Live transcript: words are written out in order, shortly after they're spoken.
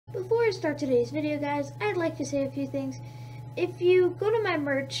Before I start today's video, guys, I'd like to say a few things. If you go to my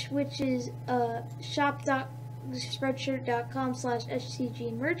merch, which is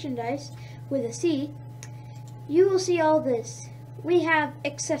shop.spreadshirt.com/STG merchandise with a C, you will see all this. We have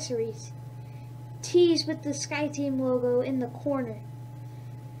accessories, tees with the SkyTeam logo in the corner,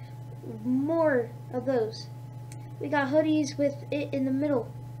 more of those. We got hoodies with it in the middle,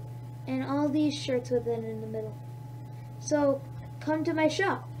 and all these shirts with it in the middle. So come to my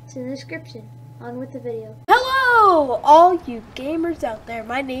shop. It's in the description. On with the video. Hello, all you gamers out there.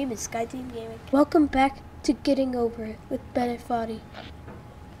 My name is SkyTeam Gaming. Welcome back to Getting Over It with Bennett Foddy.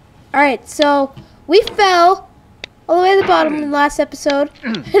 Alright, so we fell all the way to the bottom in the last episode,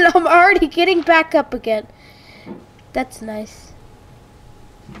 and I'm already getting back up again. That's nice.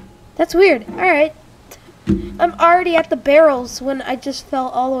 That's weird. Alright. I'm already at the barrels when I just fell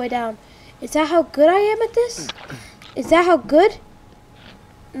all the way down. Is that how good I am at this? Is that how good?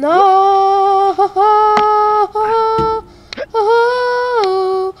 No, no.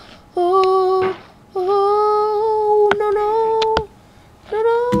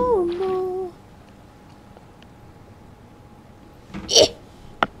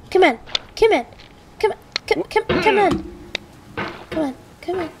 Come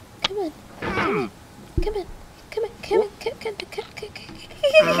on.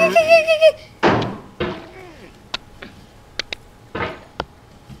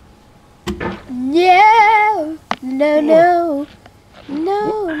 Yeah, no.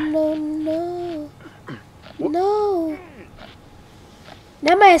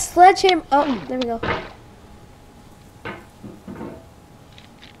 Now my sledgehammer. Oh, there we go.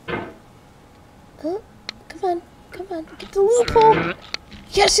 Oh, come on, get the loophole.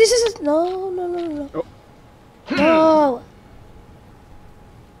 Yes. No. No.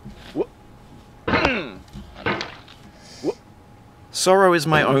 Sorrow is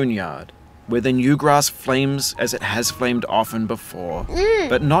my own yard, where the new grass flames as it has flamed often before,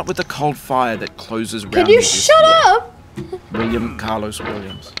 but not with the cold fire that closes round me. Can you this shut year. up? William Carlos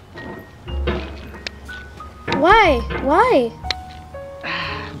Williams. Why?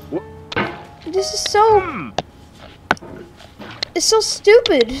 This is so... It's so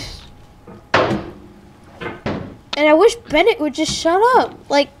stupid. And I wish Bennett would just shut up.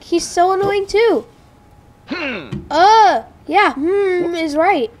 Like, he's so annoying too. Yeah, is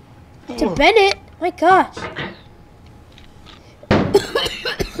right. To Bennett, my gosh.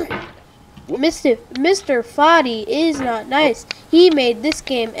 Mr. Foddy is not nice. He made this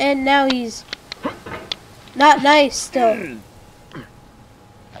game and now he's not nice still.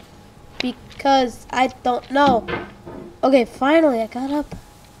 Because I don't know. Okay, finally I got up.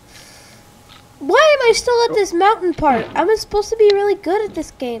 Why am I still at this mountain part? I'm supposed to be really good at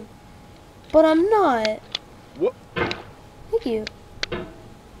this game. But I'm not. Thank you.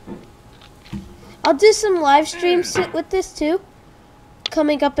 I'll do some live streams with this too,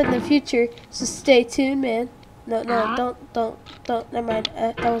 coming up in the future. So stay tuned, man. No, don't. Never mind.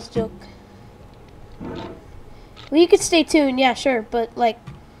 That was a joke. Well, you could stay tuned, yeah, sure, but like,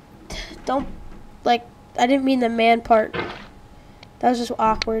 don't, like, I didn't mean the man part. That was just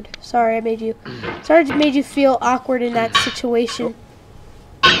awkward. Sorry, I made you feel awkward in that situation.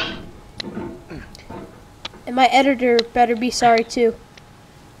 And my editor better be sorry too.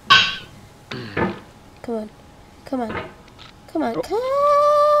 Come on,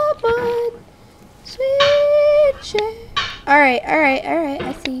 sweet child. Alright,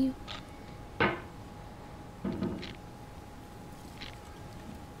 I see you.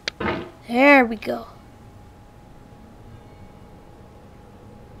 There we go.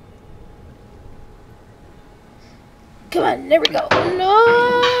 Come on, there we go. No!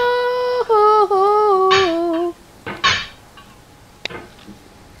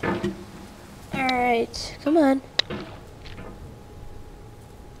 Alright, come on.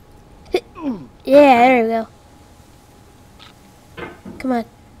 Yeah, there we go. Come on,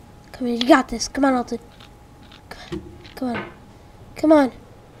 you got this. Come on, Alton. Come on,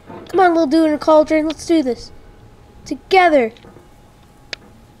 little dude in a cauldron. Let's do this together.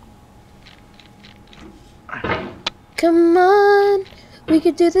 Come on, we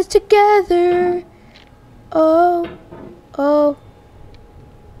can do this together. Oh.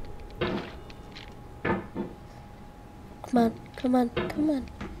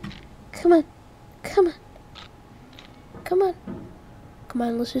 Come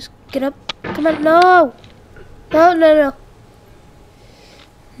on, let's just get up. Come on, no.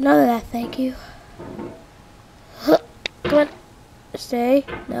 None of that, thank you. Come on, stay.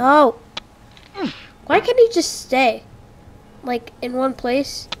 No. Why can't he just stay? Like, in one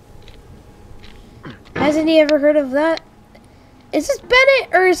place? Hasn't he ever heard of that? Is this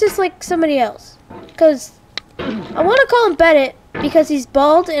Bennett or is this like somebody else? Because I want to call him Bennett because he's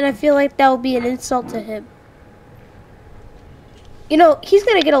bald and I feel like that will be an insult to him. You know, he's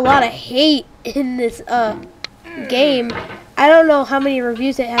going to get a lot of hate in this game. I don't know how many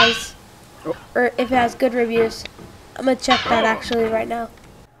reviews it has or if it has good reviews. I'm going to check that actually right now.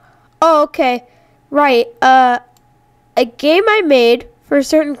 Oh, okay. Right. A game I made for a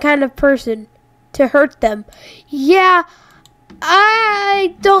certain kind of person to hurt them. Yeah,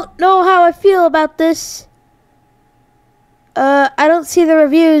 I don't know how I feel about this. I don't see the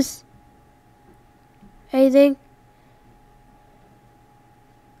reviews. Anything?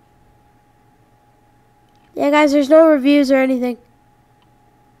 Yeah, guys, there's no reviews or anything.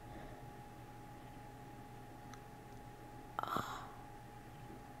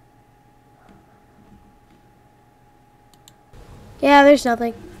 Yeah, there's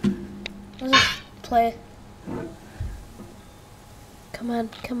nothing. Let's just play it. Come on,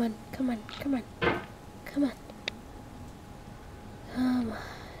 come on, come on, come on, come on. Come on.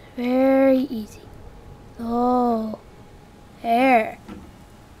 Very easy. Oh, there.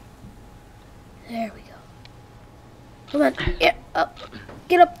 There we go. Come on. Yeah, up.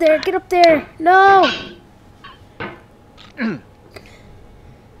 Get up there, get up there. No. Come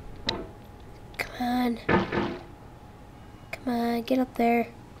on. Come on, get up there.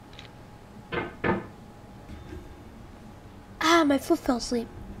 Ah, my foot fell asleep.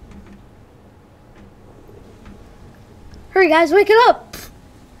 Hurry, guys, wake it up.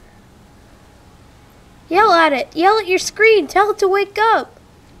 Yell at it. Yell at your screen. Tell it to wake up.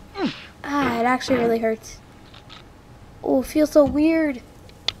 Ah, it actually really hurts. Oh, it feels so weird.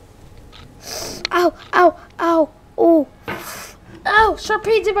 Ow, ow, ow. Oh. Ow, sharp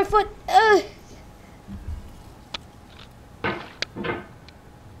pains in my foot. Ugh.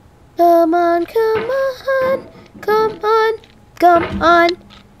 Come on, come on, come on, come on,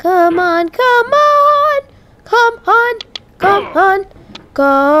 come on, come on, come on, come on,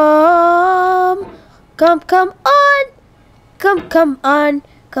 come on, come on,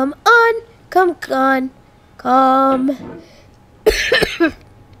 come on, come on, come.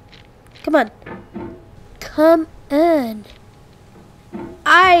 Come on, come on.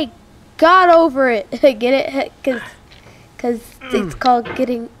 I got over it. Get it? Because it's called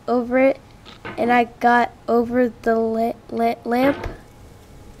getting over it, and I got over the lamp.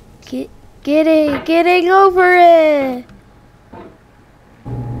 Getting over it.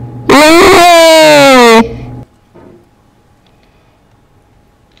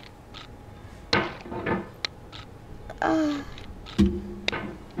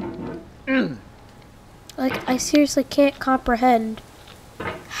 Like, I seriously can't comprehend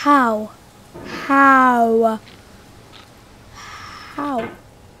how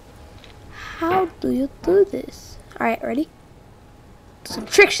do you do this? Alright, ready? Some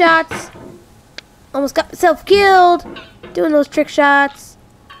trick shots. Almost got myself killed. Doing those trick shots.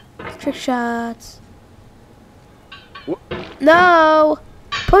 Trick shots. No!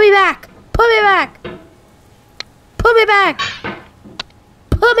 Put me back! Put me back! Put me back!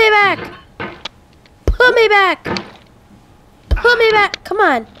 Put me back! Put me back! Put me back! Come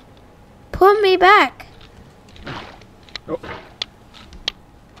on! Put me back! Oh.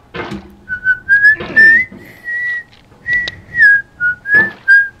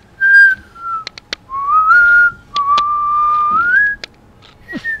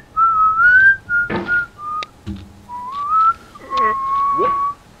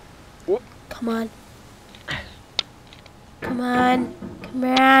 Come on. Come on. Come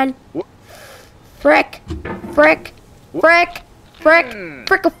on. Frick. Frick. Frick. Frick.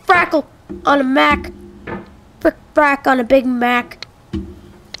 Frickle frackle on a Mac. Frick frack on a Big Mac.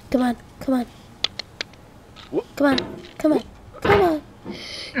 Come on. Come on. Come on. Come on. Come on.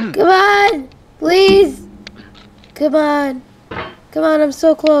 Come on. Please. Come on. Come on. I'm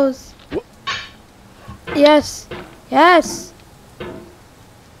so close. Yes. Yes.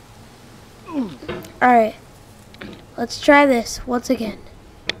 Alright, let's try this once again.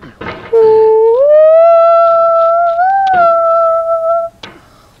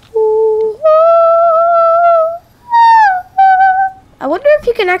 I wonder if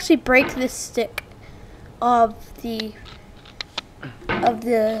you can actually break this stick of the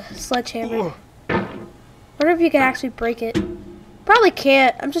sledgehammer. I wonder if you can actually break it. Probably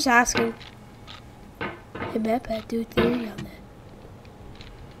can't. I'm just asking. Hey, Mapad, do a theory on that.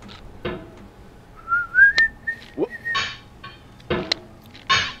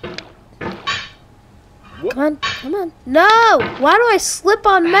 Come on, come on. No! Why do I slip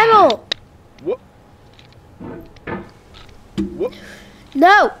on metal?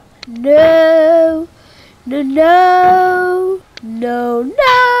 No! No! No, no! No,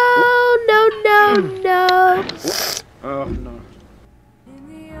 no, no, no, no. Oh no.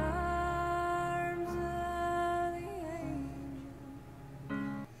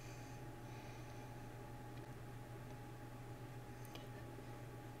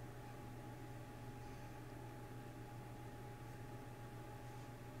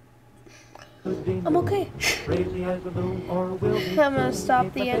 I'm okay. I'm gonna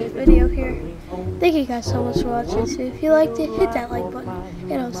stop the end video here. Thank you guys so much for watching. So if you liked it, hit that like button.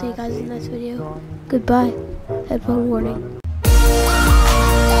 And I'll see you guys in the next video. Goodbye. Headphone warning.